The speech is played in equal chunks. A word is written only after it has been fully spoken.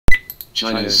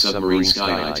China's Submarine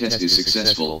Sky Eye test is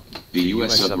successful, the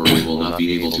U.S. submarine will not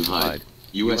be able to hide.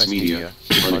 U.S. media,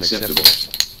 unacceptable.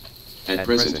 At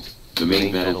present, the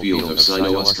main battlefield of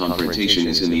Sino-US confrontation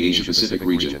is in the Asia-Pacific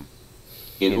region.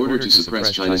 In order to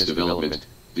suppress China's development,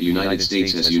 the United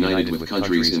States has united with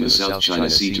countries in the South China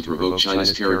Sea to provoke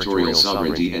China's territorial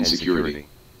sovereignty and security.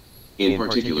 In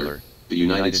particular, the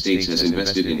United States has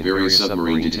invested in various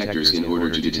submarine detectors in order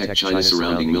to detect China's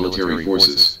surrounding military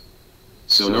forces.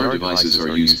 Sonar devices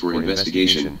are used for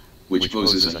investigation, which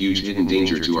poses a huge hidden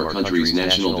danger to our country's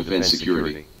national defense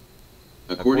security.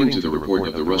 According to the report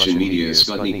of the Russian media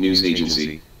Sputnik news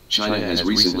agency, China has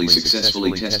recently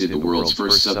successfully tested the world's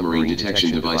first submarine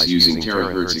detection device using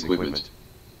terahertz equipment.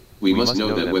 We must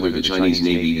know that whether the Chinese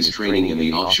Navy is training in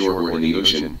the offshore or in the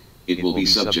ocean, it will be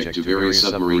subject to various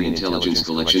submarine intelligence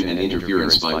collection and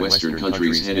interference by Western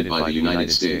countries headed by the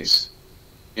United States.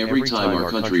 Every time our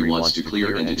country wants to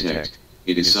clear and detect,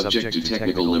 it is subject to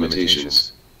technical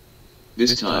limitations.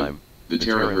 This time, the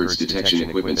terahertz detection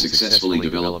equipment successfully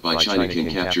developed by China can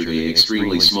capture the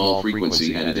extremely small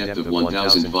frequency at a depth of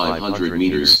 1,500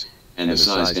 meters, and the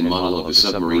size and model of the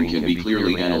submarine can be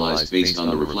clearly analyzed based on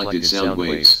the reflected sound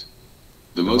waves.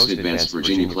 The most advanced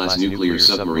Virginia-class nuclear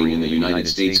submarine in the United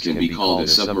States can be called a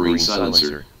submarine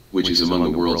silencer, which is among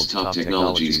the world's top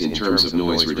technologies in terms of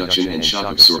noise reduction and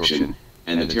shock absorption,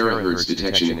 and the terahertz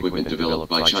detection equipment developed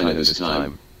by China this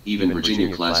time, even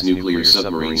Virginia-class nuclear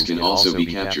submarines can also be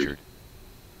captured.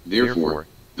 Therefore,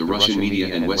 the Russian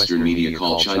media and Western media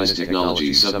call China's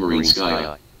technology Submarine Sky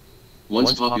Eye.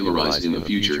 Once popularized in the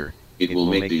future, it will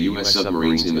make the U.S.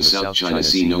 submarines in the South China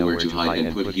Sea nowhere to hide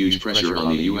and put huge pressure on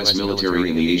the U.S. military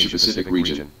in the Asia-Pacific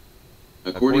region.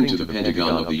 According to the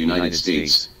Pentagon of the United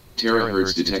States,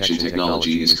 terahertz detection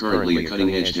technology is currently a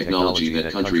cutting-edge technology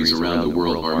that countries around the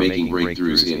world are making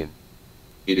breakthroughs in.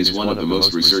 It is one of the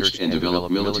most researched and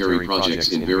developed military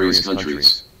projects in various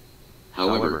countries.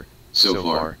 However, so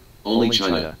far, only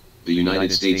China, the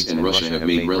United States and Russia have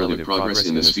made relative progress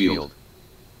in this field.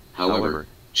 However,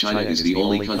 China is the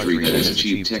only country that has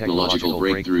achieved technological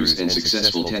breakthroughs and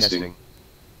successful testing.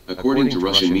 According to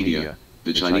Russian media,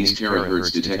 the Chinese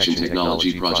terahertz detection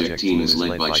technology project team is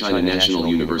led by China National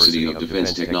University of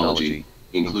Defense Technology,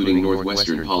 including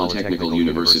Northwestern Polytechnical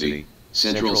University,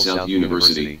 Central South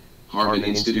University, Harbin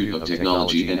Institute of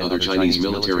Technology and other Chinese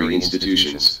military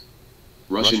institutions.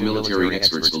 Russian military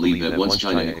experts believe that once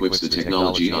China equips the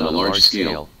technology on a large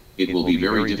scale, it will be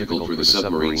very difficult for the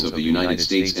submarines of the United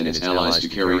States and its allies to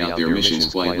carry out their missions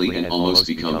quietly and almost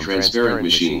become transparent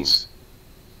machines.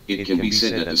 It can be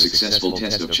said that the successful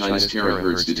test of China's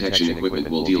terahertz detection equipment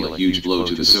will deal a huge blow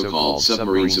to the so-called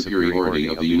submarine superiority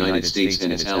of the United States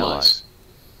and its allies.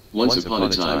 Once upon a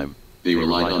time, they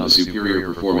relied on the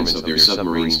superior performance of their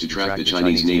submarines to track the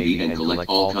Chinese Navy and collect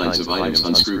all kinds of items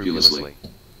unscrupulously.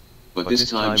 But this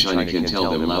time China can tell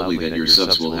them loudly that your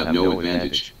subs will have no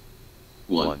advantage.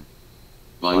 1.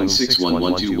 Volume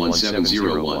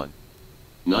 611217001.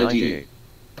 98.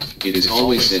 It is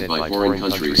always said by foreign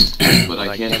countries, but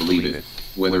I can't believe it,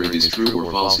 whether it is true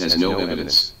or false has no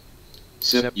evidence.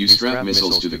 You strap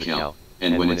missiles to the cow,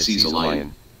 and when it sees a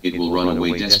lion, it will run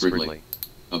away desperately.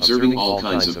 Observing all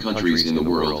kinds of countries in the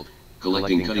world,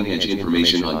 collecting cutting-edge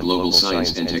information on global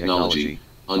science and technology,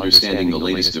 understanding the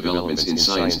latest developments in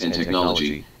science and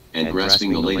technology, and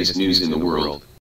grasping the latest news in the world.